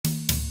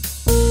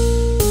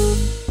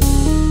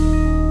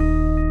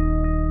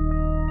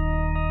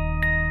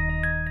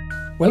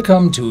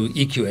Welcome to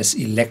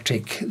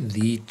EQS-electric,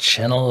 the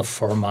channel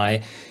for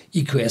my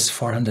EQS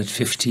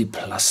 450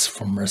 Plus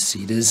from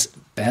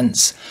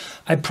Mercedes-Benz.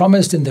 I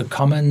promised in the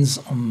comments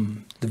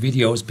on the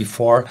videos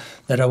before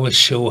that I will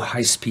show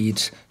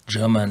high-speed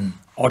German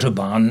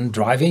Autobahn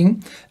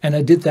driving, and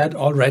I did that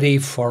already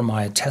for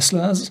my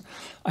Teslas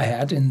I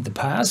had in the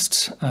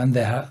past, and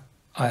there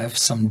I have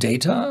some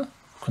data,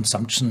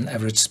 consumption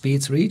average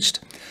speeds reached,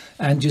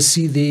 and you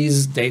see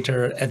these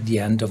data at the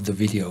end of the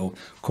video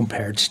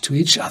compared to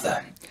each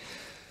other.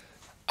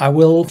 I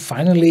will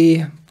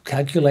finally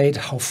calculate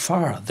how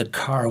far the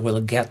car will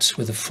get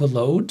with a full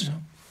load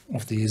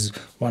of these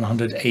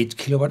 108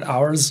 kilowatt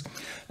hours,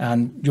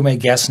 and you may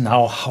guess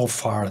now how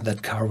far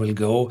that car will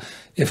go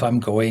if I'm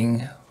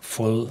going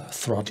full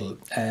throttle.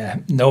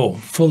 No,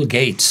 full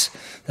gate.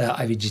 There are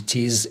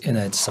IVGTs in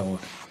it, so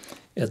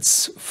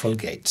it's full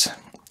gate.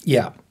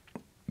 Yeah.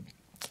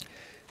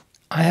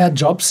 I had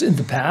jobs in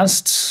the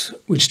past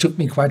which took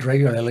me quite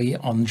regularly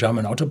on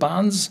German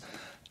Autobahns,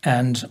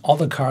 and all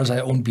the cars I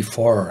owned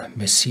before,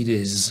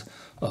 Mercedes,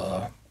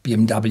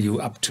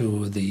 BMW up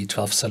to the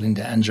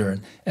 12-cylinder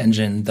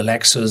engine, the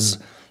Lexus,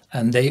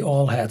 and they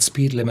all had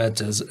speed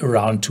limiters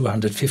around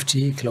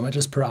 250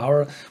 kilometers per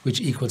hour,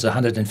 which equals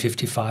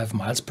 155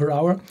 miles per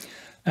hour.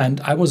 And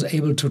I was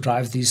able to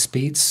drive these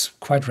speeds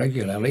quite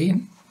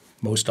regularly,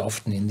 most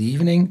often in the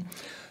evening.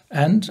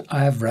 And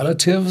I have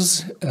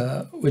relatives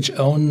which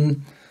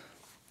own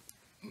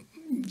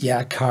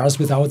cars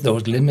without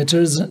those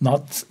limiters.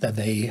 Not that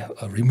they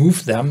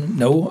removed them.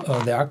 No,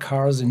 there are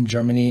cars in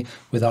Germany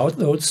without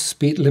those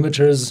speed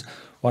limiters.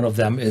 One of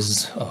them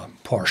is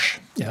Porsche.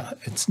 Yeah,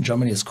 in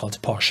Germany it's called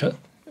Porsche.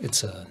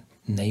 It's a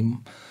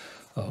name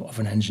of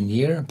an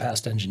engineer, a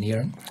past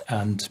engineer.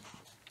 And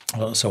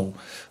so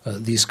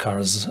these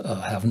cars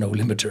have no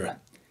limiter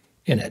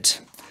in it.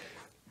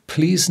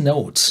 Please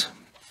note,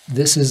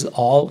 this is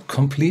all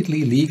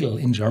completely legal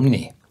in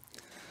Germany.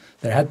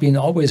 There had been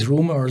always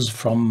rumors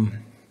from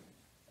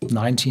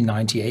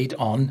 1998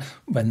 on,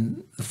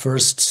 when the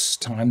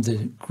first time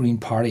the Green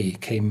Party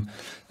came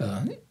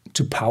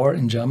to power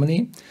in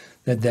Germany,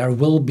 that there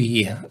will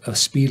be a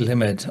speed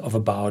limit of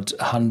about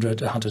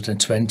 100,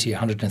 120,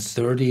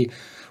 130,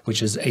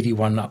 which is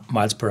 81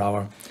 miles per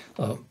hour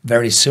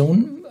very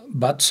soon,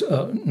 but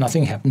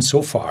nothing happened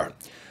so far.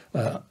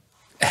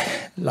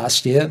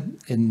 Last year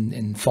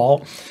in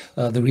fall,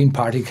 the Green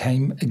Party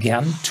came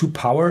again to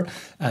power,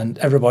 and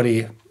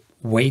everybody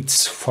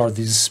waits for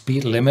this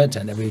speed limit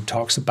and everybody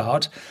talks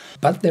about.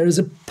 But there is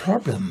a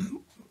problem.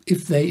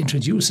 If they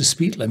introduce a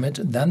speed limit,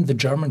 then the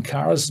German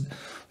cars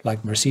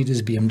like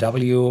Mercedes,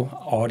 BMW,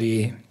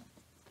 Audi,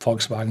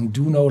 Volkswagen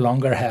do no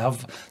longer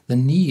have the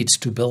need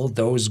to build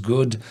those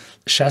good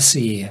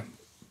chassis,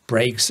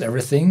 brakes,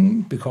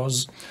 everything,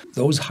 because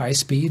those high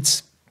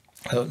speeds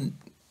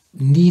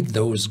need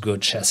those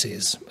good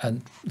chassis,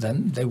 and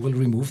then they will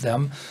remove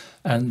them,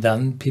 and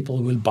then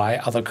people will buy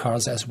other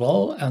cars as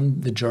well,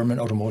 and the German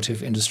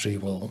automotive industry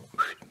will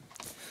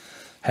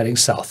heading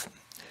south.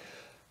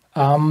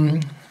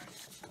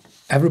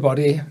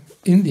 Everybody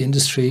in the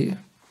industry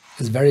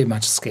is very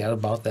much scared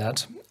about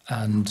that,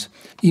 and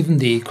even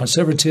the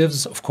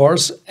conservatives, of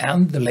course,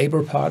 and the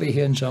Labour Party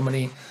here in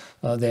Germany,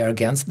 they are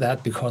against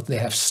that because they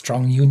have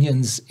strong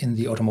unions in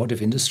the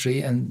automotive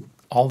industry, and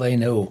all they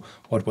know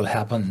what will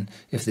happen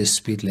if this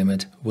speed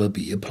limit will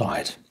be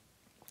applied.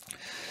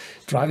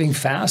 Driving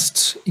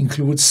fast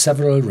includes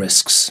several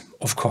risks,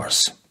 of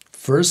course.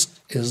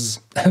 First is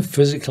a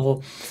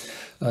physical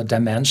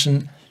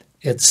dimension.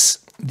 It's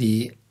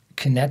the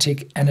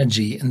kinetic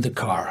energy in the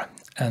car,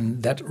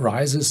 and that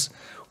rises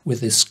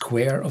with the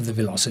square of the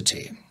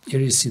velocity. Here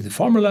you see the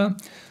formula.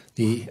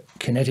 The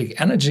kinetic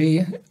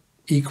energy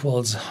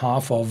equals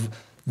half of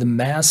the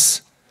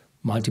mass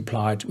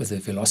multiplied with the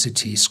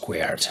velocity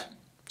squared.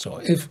 So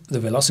if the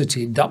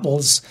velocity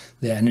doubles,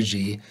 the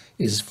energy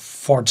is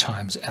 4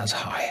 times as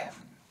high.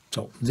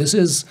 So this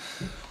is,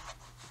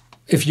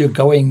 if you're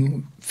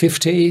going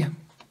 50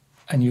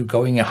 and you're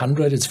going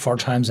 100, it's 4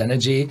 times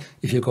energy.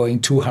 If you're going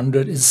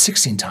 200, it's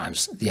 16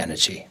 times the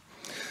energy.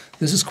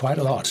 This is quite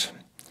a lot.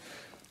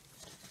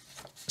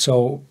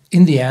 So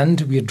in the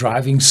end, we're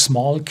driving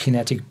small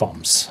kinetic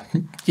bombs.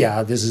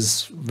 Yeah, this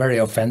is very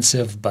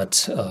offensive,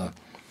 but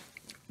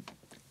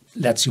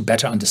lets you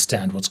better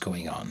understand what's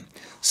going on.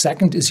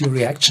 Second is your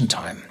reaction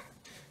time.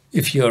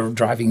 If you're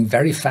driving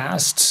very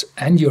fast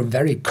and you're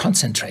very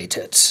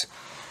concentrated,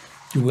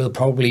 you will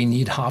probably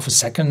need half a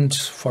second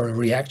for a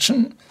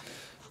reaction.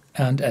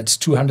 And at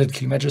 200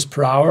 kilometers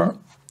per hour,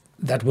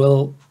 that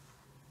will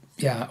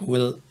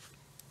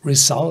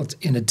result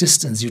in a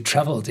distance you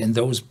traveled in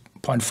those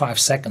 0.5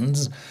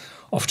 seconds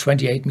of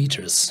 28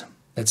 meters.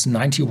 That's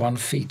 91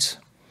 feet.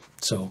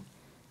 So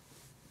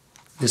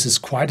this is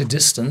quite a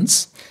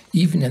distance,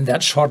 even in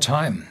that short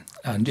time.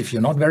 And if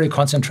you're not very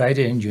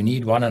concentrated and you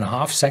need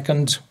 1.5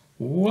 seconds,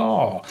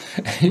 wow,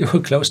 you're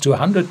close to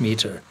 100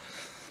 meters.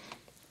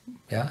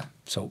 Yeah,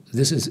 so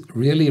this is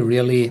really,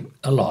 really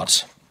a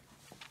lot.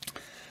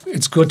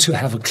 It's good to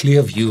have a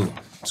clear view.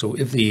 So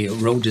if the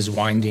road is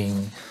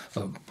winding,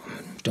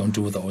 don't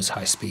do those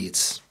high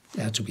speeds.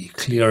 There had to be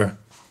clear,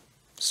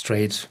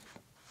 straight,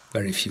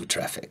 very few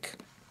traffic.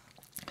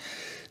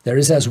 There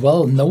is as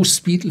well no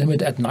speed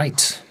limit at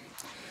night.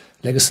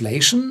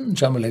 Legislation,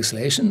 German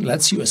legislation,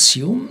 lets you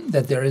assume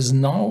that there is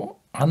no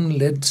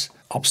unlit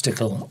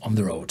obstacle on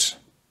the road.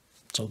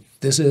 So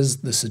this is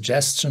the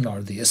suggestion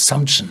or the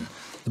assumption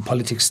the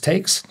politics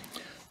takes.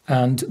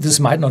 And this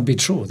might not be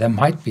true. There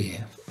might be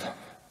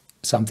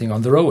something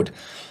on the road.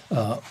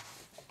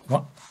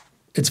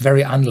 It's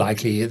very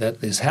unlikely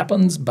that this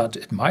happens, but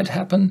it might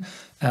happen.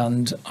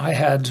 And I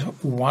had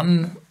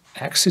one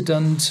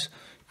accident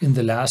in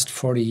the last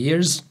 40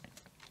 years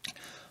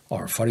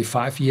or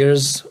 45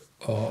 years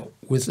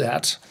with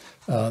that.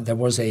 There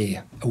was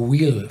a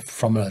wheel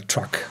from a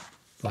truck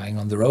lying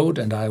on the road,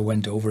 and I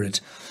went over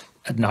it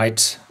at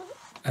night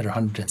at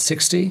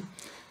 160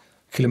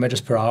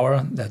 kilometers per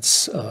hour.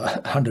 That's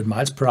 100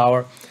 miles per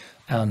hour.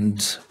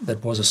 And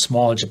that was a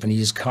small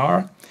Japanese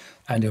car.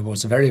 And it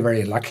was very,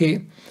 very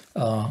lucky.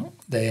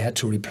 They had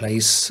to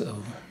replace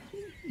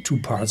 2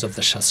 parts of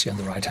the chassis on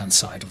the right-hand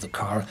side of the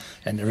car,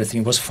 and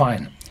everything was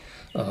fine.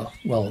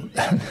 Well,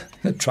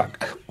 the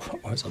truck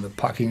was on the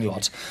parking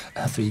lot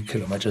 3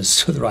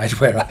 kilometers to the right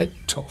where I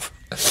drove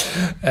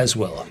as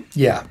well.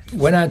 Yeah,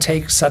 when I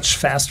take such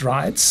fast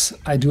rides,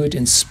 I do it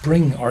in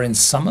spring or in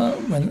summer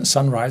when the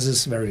sun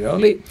rises very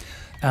early,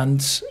 and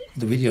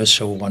the videos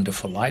show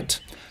wonderful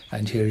light.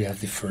 And here you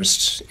have the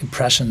first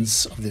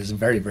impressions of this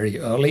very, very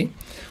early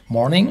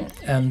morning.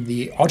 And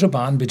the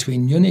Autobahn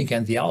between Munich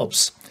and the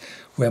Alps,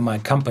 where my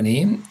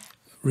company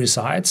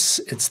resides,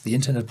 it's the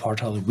internet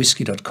portal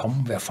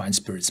whiskey.com, where fine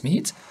spirits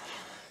meet,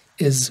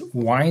 is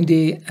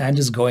windy and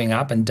is going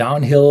up and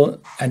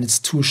downhill, and it's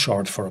too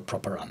short for a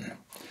proper run.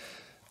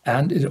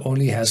 And it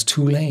only has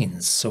 2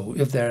 lanes. So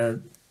if there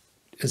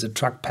is a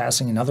truck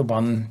passing another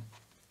one,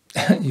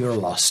 you're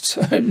lost.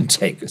 It'll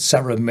take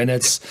several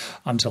minutes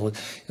until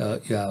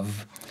you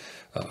have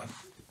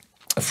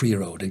a free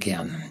road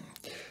again.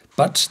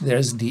 But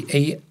there's the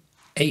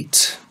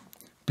A8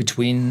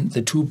 between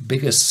the 2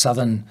 biggest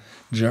southern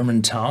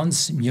German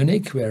towns,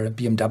 Munich, where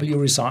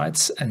BMW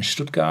resides, and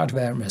Stuttgart,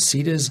 where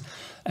Mercedes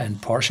and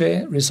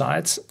Porsche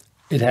resides.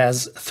 It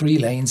has 3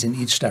 lanes in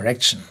each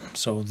direction.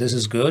 So this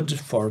is good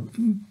for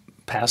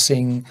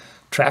passing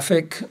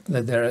traffic,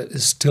 that there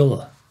is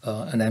still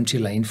an empty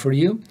lane for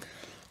you.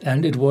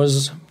 And it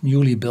was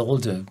newly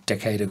built a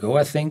decade ago,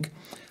 I think.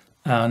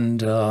 And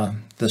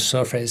the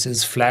surface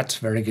is flat,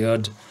 very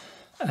good.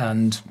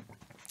 And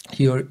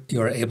here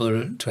you're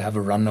able to have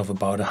a run of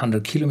about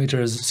 100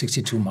 kilometers,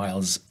 62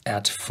 miles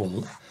at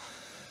full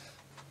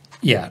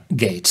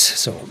gate.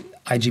 So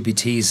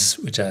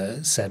IGBTs, which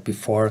I said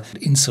before,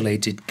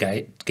 insulated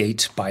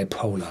gate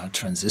bipolar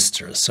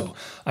transistors. So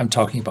I'm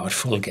talking about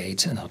full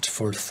gate and not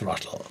full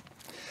throttle.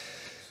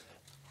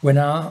 When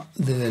are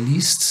the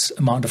least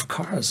amount of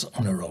cars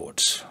on a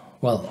road?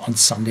 Well, on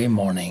Sunday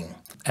morning.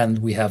 And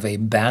we have a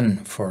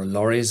ban for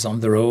lorries on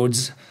the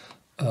roads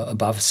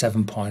above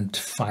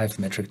 7.5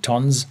 metric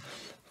tons,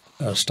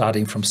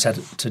 starting from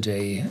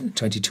Saturday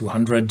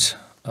 2200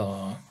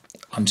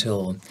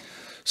 until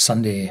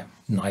Sunday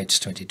night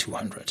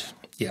 2200.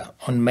 Yeah,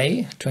 on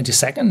May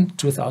 22nd,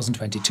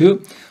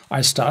 2022,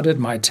 I started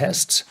my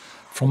test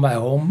from my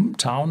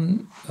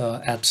hometown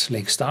at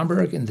Lake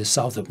Starnberg in the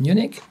south of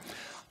Munich.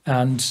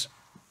 And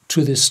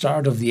to the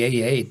start of the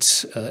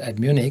A8 at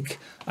Munich,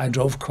 I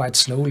drove quite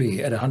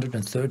slowly at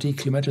 130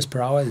 kilometers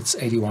per hour. It's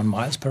 81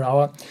 miles per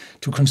hour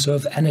to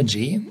conserve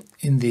energy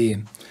in the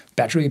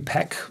battery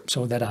pack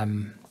so that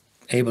I'm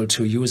able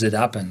to use it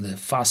up in the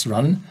fast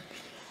run.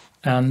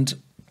 And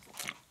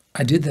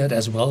I did that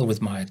as well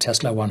with my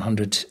Tesla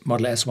 100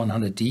 Model S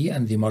 100D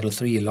and the Model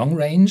 3 long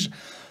range.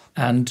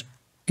 And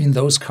in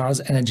those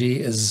cars, energy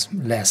is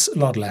a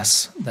lot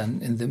less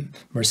than in the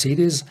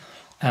Mercedes.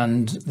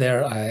 And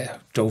there I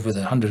drove with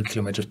 100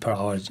 kilometers per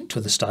hour to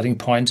the starting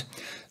point.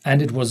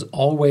 And it was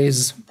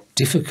always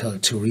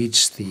difficult to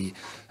reach the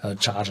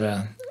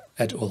charger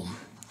at Ulm,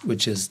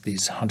 which is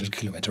this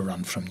 100-kilometer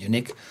run from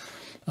Munich.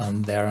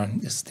 And there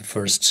is the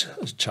first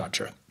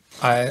charger.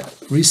 I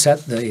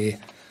reset the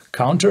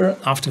counter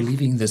after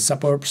leaving the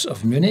suburbs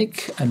of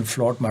Munich and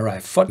floored my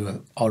right foot. You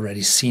have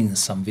already seen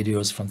some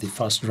videos from the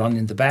first run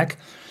in the back.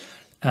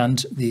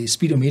 And the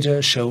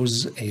speedometer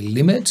shows a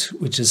limit,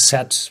 which is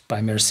set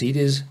by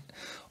Mercedes,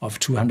 of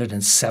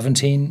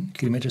 217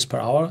 kilometers per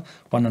hour,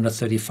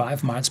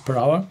 135 miles per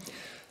hour.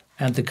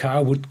 And the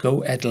car would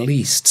go at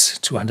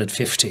least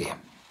 250.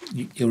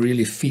 You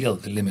really feel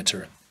the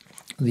limiter.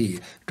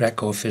 The drag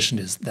coefficient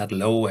is that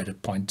low at a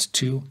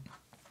 0.2.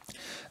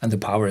 And the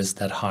power is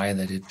that high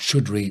that it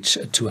should reach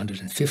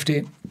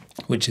 250,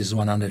 which is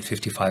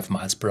 155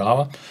 miles per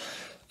hour.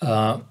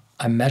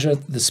 I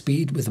measured the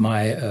speed with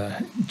my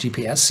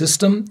GPS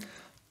system,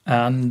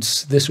 and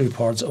this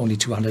reports only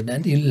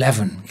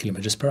 211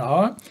 kilometers per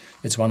hour.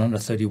 It's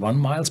 131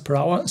 miles per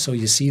hour. So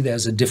you see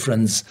there's a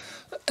difference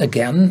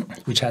again,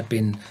 which had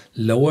been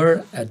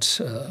lower at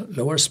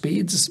lower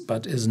speeds,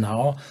 but is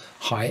now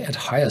high at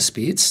higher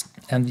speeds.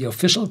 And the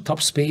official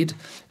top speed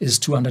is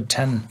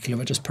 210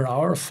 kilometers per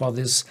hour for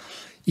this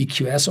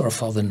EQS or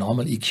for the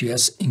normal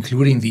EQS,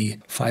 including the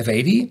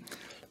 580.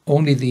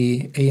 Only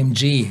the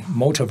AMG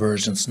motor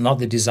versions, not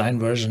the design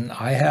version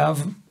I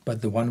have,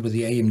 but the one with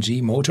the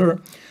AMG motor,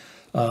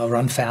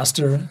 run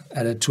faster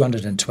at a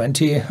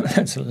 220,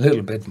 that's a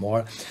little bit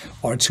more,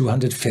 or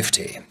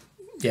 250.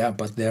 Yeah,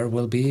 but there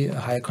will be a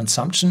higher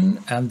consumption,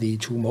 and the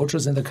two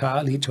motors in the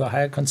car lead to a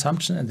higher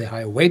consumption, and the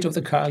higher weight of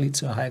the car leads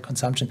to a higher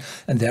consumption,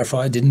 and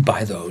therefore I didn't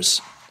buy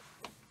those.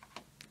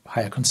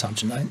 Higher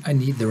consumption, I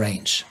need the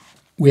range.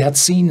 We had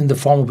seen in the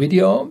former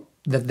video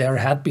that there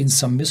had been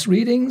some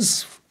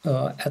misreadings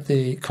at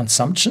the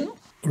consumption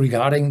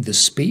regarding the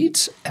speed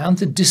and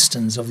the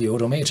distance of the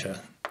odometer.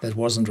 That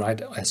wasn't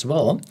right as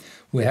well.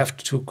 We have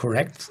to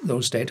correct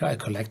those data I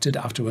collected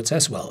afterwards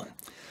as well.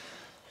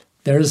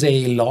 There is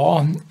a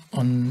law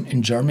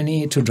in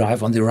Germany to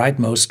drive on the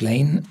rightmost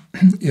lane,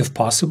 if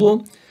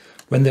possible,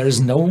 when there is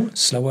no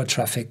slower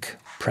traffic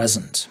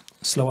present.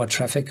 Slower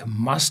traffic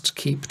must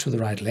keep to the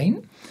right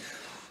lane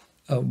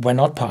when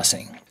not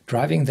passing.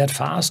 Driving that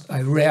fast,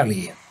 I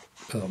rarely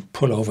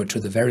pull over to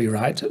the very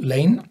right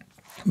lane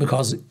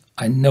because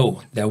I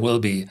know there will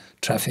be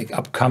traffic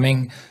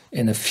upcoming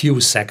in a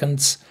few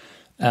seconds,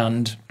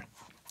 and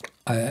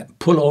I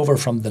pull over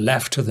from the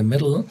left to the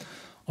middle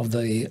of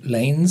the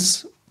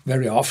lanes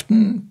very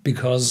often,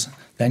 because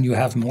then you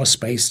have more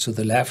space to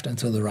the left and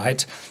to the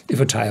right if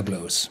a tire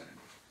blows.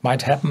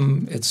 Might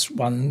happen, it's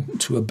 1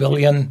 to a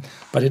billion,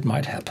 but it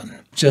might happen.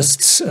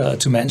 Just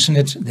to mention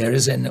it, there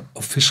is an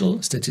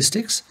official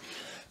statistics.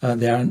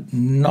 There are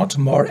not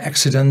more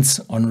accidents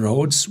on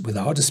roads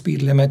without a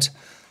speed limit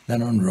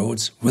than on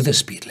roads with a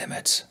speed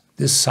limit.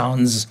 This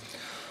sounds,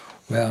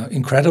 well,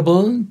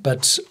 incredible,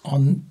 but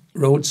on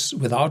roads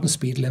without a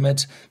speed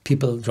limit,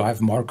 people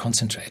drive more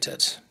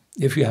concentrated.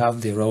 If you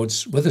have the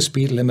roads with a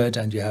speed limit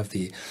and you have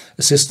the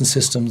assistance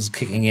systems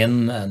kicking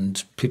in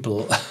and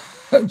people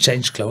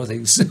change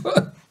clothing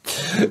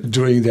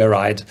during their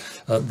ride,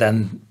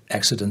 then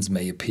accidents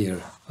may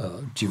appear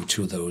due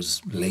to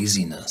those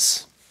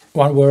laziness.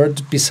 One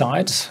word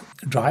besides,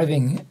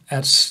 driving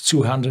at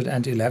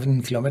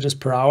 211 kilometers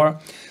per hour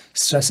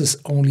stresses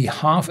only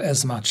half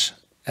as much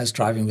as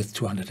driving with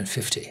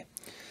 250.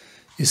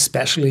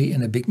 Especially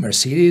in a big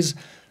Mercedes,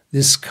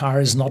 this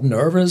car is not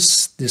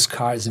nervous, this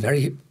car is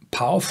very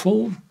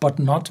powerful, but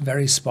not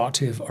very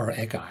sportive or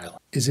agile.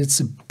 It's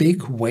a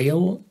big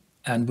whale,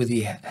 and with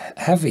the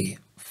heavy,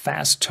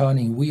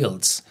 fast-turning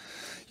wheels,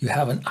 you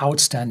have an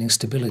outstanding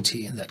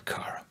stability in that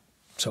car.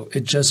 So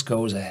it just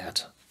goes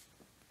ahead.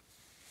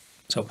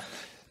 So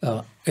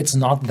it's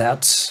not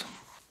that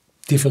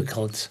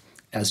difficult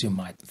as you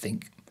might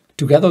think.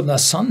 Together with my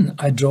son,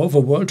 I drove a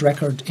world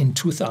record in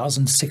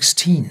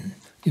 2016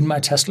 in my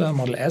Tesla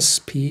Model S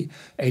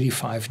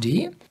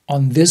P85D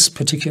on this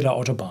particular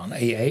Autobahn,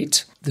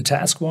 A8. The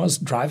task was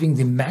driving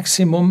the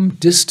maximum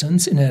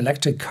distance in an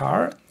electric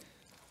car,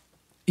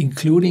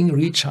 including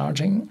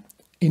recharging,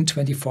 in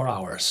 24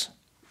 hours.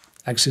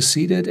 I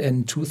succeeded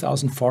in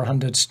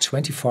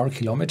 2,424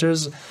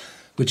 kilometers,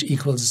 which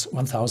equals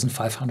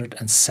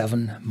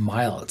 1,507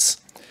 miles.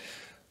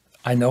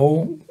 I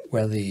know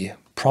where the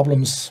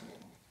problems,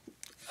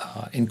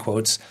 in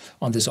quotes,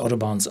 on these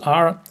Autobahns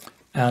are,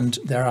 and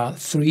there are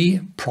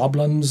 3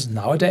 problems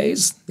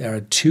nowadays. There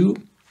are 2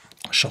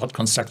 short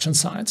construction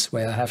sites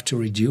where I have to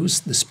reduce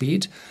the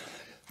speed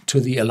to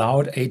the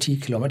allowed 80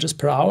 kilometers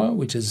per hour,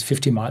 which is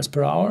 50 miles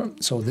per hour.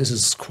 So this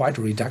is quite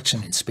a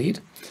reduction in speed.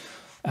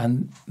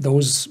 And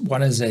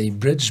one is a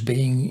bridge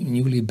being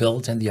newly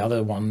built, and the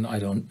other one,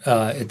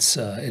 it's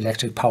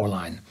electric power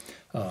line,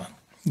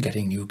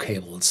 getting new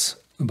cables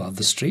above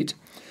the street.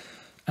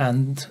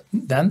 And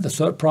then the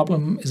third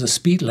problem is a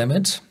speed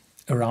limit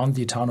around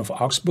the town of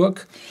Augsburg,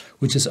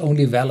 which is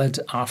only valid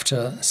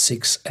after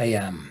 6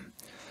 a.m.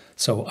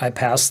 So I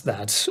passed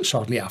that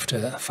shortly after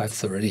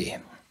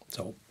 5:30.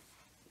 So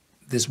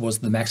this was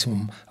the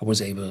maximum I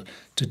was able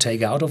to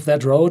take out of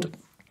that road.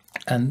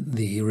 And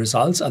the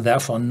results are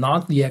therefore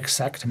not the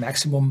exact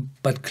maximum,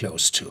 but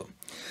close to.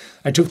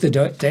 I took the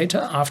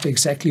data after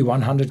exactly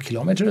 100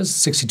 kilometers,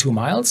 62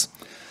 miles,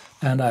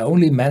 and I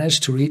only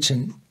managed to reach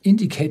an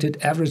indicated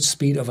average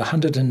speed of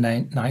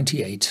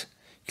 198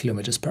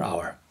 kilometers per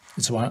hour.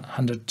 It's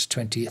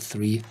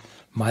 123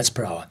 miles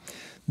per hour.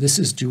 This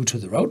is due to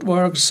the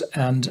roadworks,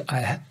 and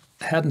I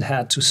hadn't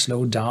had to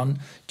slow down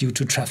due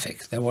to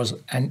traffic. There was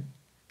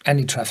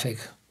any traffic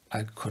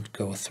I could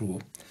go through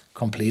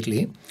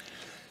completely.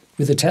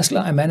 With the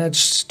Tesla, I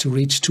managed to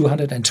reach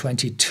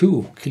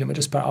 222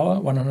 kilometers per hour,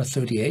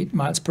 138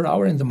 miles per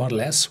hour in the Model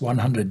S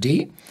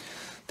 100D.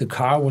 The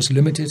car was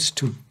limited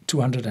to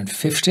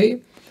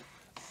 250,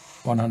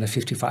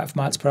 155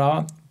 miles per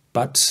hour,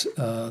 but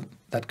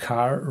that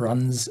car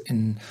runs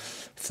in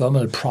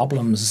thermal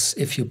problems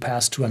if you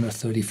pass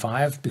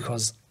 235,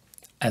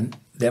 and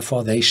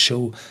therefore they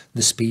show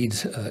the speed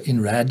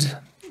in red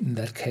in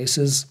that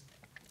cases.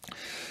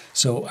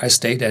 So I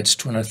stayed at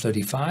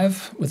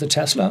 235 with the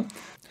Tesla.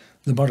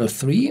 The Model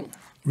 3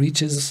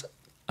 reaches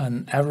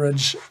an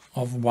average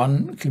of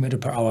 1 kilometer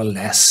per hour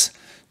less,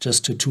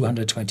 just to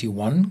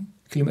 221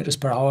 kilometers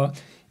per hour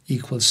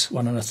equals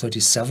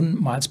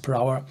 137 miles per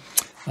hour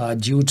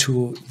due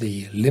to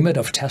the limit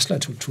of Tesla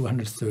to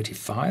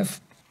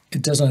 235.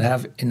 It does not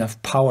have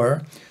enough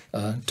power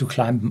to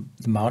climb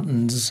the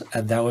mountains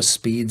at those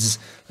speeds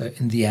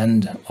in the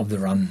end of the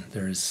run.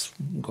 There is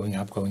going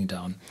up, going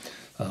down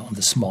on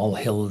the small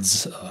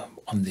hills,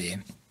 on the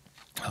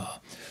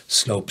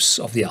slopes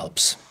of the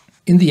Alps.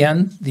 In the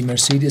end, the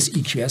Mercedes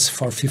EQS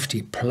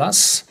 450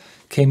 Plus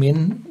came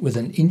in with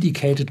an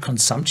indicated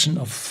consumption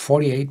of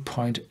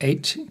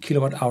 48.8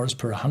 kilowatt hours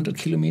per 100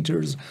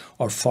 kilometers,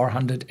 or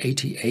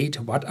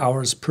 488 watt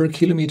hours per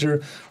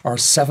kilometer, or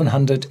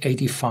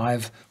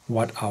 785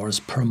 watt hours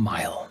per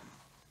mile.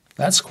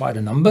 That's quite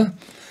a number,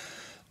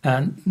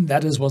 and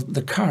that is what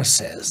the car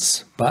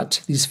says.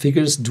 But these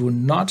figures do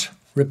not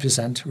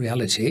represent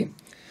reality.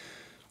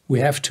 We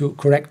have to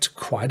correct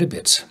quite a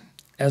bit.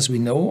 As we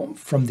know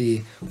from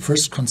the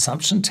first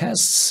consumption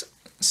tests,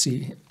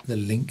 see the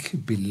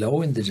link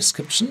below in the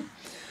description,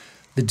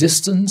 the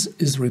distance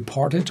is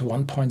reported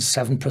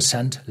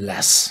 1.7%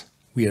 less.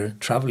 We are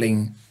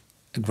traveling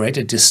a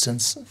greater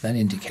distance than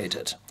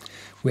indicated.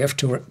 We have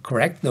to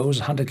correct those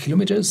 100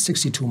 kilometers,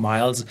 62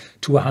 miles,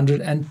 to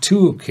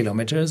 102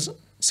 kilometers,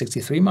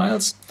 63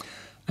 miles.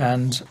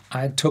 And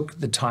I took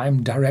the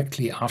time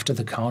directly after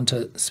the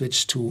counter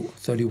switched to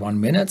 31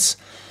 minutes.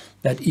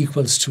 That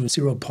equals to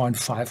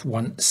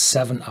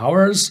 0.517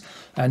 hours,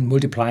 and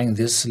multiplying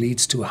this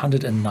leads to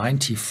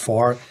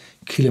 194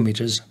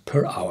 kilometers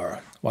per hour,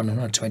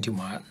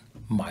 121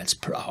 miles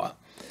per hour.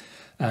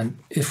 And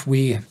if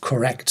we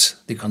correct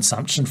the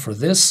consumption for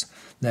this,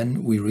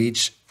 then we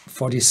reach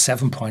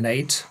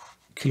 47.8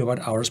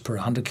 kilowatt hours per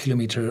 100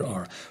 kilometer,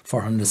 or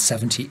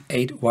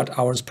 478 watt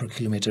hours per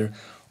kilometer,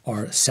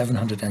 or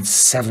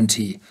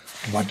 770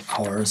 watt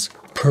hours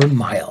per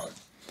mile.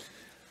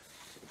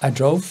 I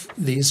drove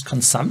these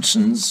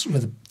consumptions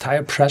with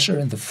tire pressure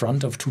in the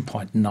front of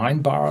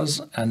 2.9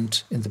 bars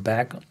and in the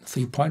back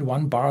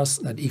 3.1 bars.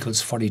 That equals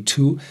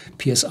 42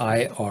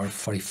 psi or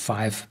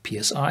 45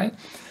 psi.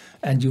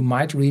 And you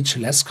might reach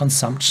less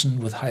consumption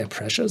with higher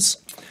pressures.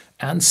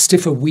 And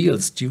stiffer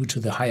wheels due to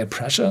the higher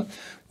pressure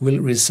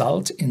will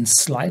result in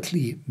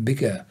slightly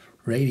bigger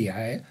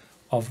radii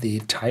of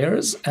the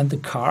tires, and the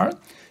car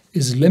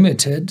is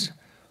limited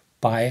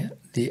by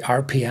the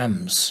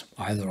RPMs,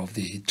 either of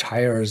the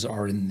tires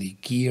or in the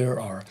gear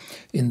or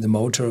in the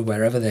motor,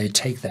 wherever they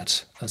take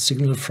that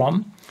signal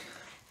from.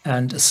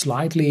 And a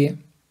slightly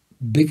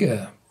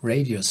bigger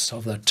radius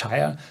of the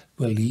tire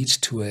will lead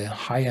to a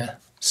higher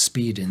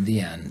speed in the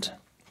end.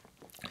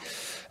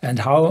 And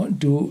how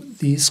do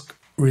these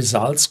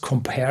results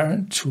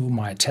compare to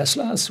my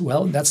Teslas?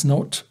 Well, that's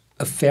not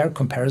a fair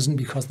comparison,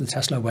 because the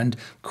Tesla went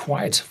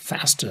quite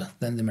faster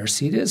than the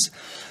Mercedes.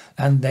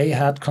 And they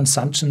had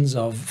consumptions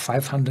of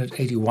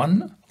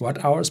 581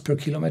 watt hours per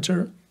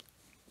kilometer,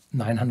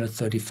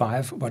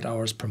 935 watt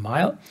hours per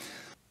mile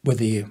with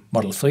the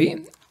Model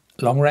 3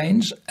 long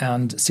range,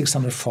 and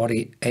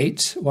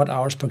 648 watt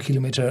hours per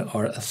kilometer,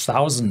 or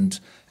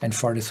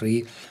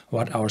 1043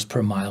 watt hours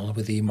per mile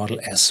with the Model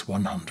S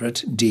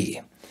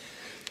 100D.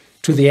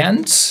 To the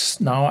end,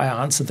 now I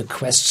answer the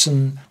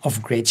question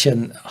of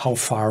Gretchen, how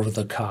far will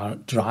the car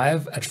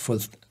drive at full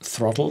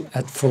throttle,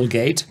 at full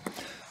gate?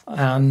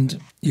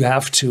 And you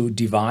have to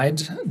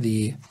divide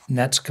the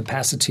net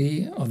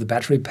capacity of the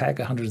battery pack,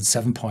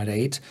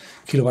 107.8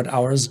 kilowatt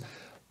hours,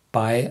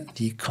 by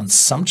the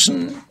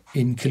consumption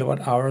in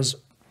kilowatt hours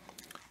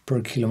per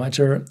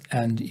kilometer,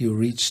 and you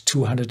reach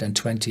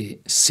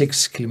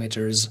 226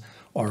 kilometers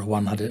or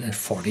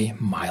 140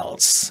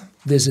 miles.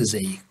 This is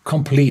a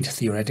complete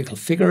theoretical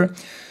figure.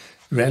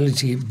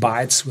 Reality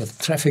bites with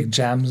traffic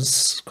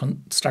jams,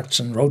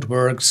 construction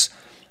roadworks,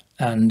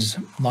 and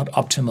not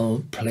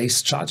optimal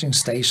place charging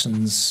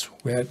stations.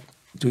 Where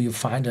do you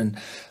find an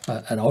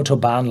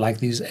Autobahn like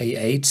these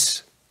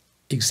A8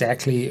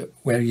 exactly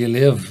where you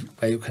live,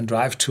 where you can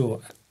drive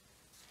to?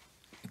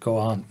 Go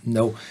on.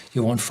 No,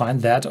 you won't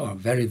find that, or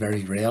very,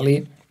 very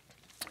rarely.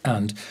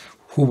 And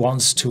who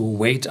wants to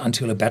wait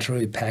until a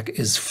battery pack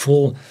is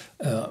full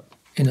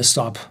in a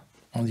stop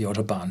on the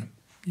Autobahn?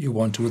 You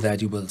won't do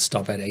that. You will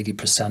stop at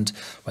 80%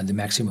 when the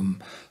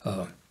maximum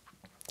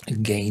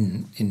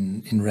gain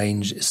in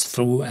range is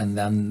through, and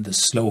then the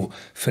slow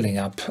filling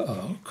up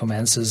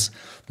commences.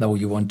 No,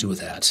 you won't do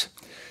that.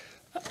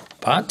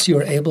 But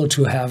you're able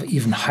to have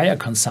even higher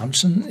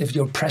consumption if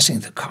you're pressing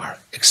the car,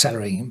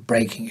 accelerating,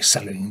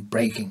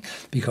 braking,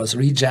 because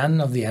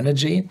regen of the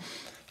energy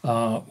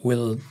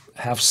will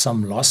have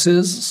some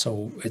losses.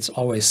 So it's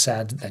always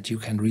said that you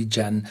can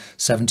regen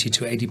 70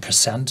 to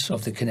 80%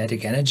 of the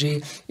kinetic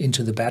energy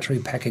into the battery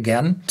pack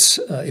again.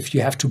 If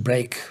you have to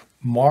brake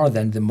more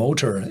than the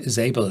motor is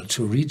able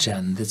to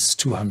regen this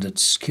 200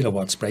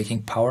 kilowatts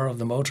braking power of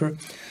the motor,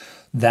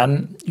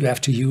 then you have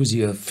to use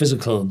your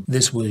physical.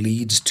 This will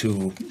lead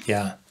to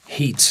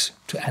heat,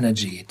 to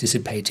energy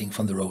dissipating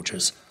from the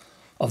rotors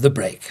of the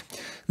brake.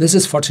 This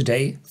is for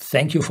today.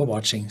 Thank you for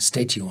watching.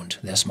 Stay tuned.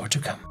 There's more to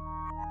come.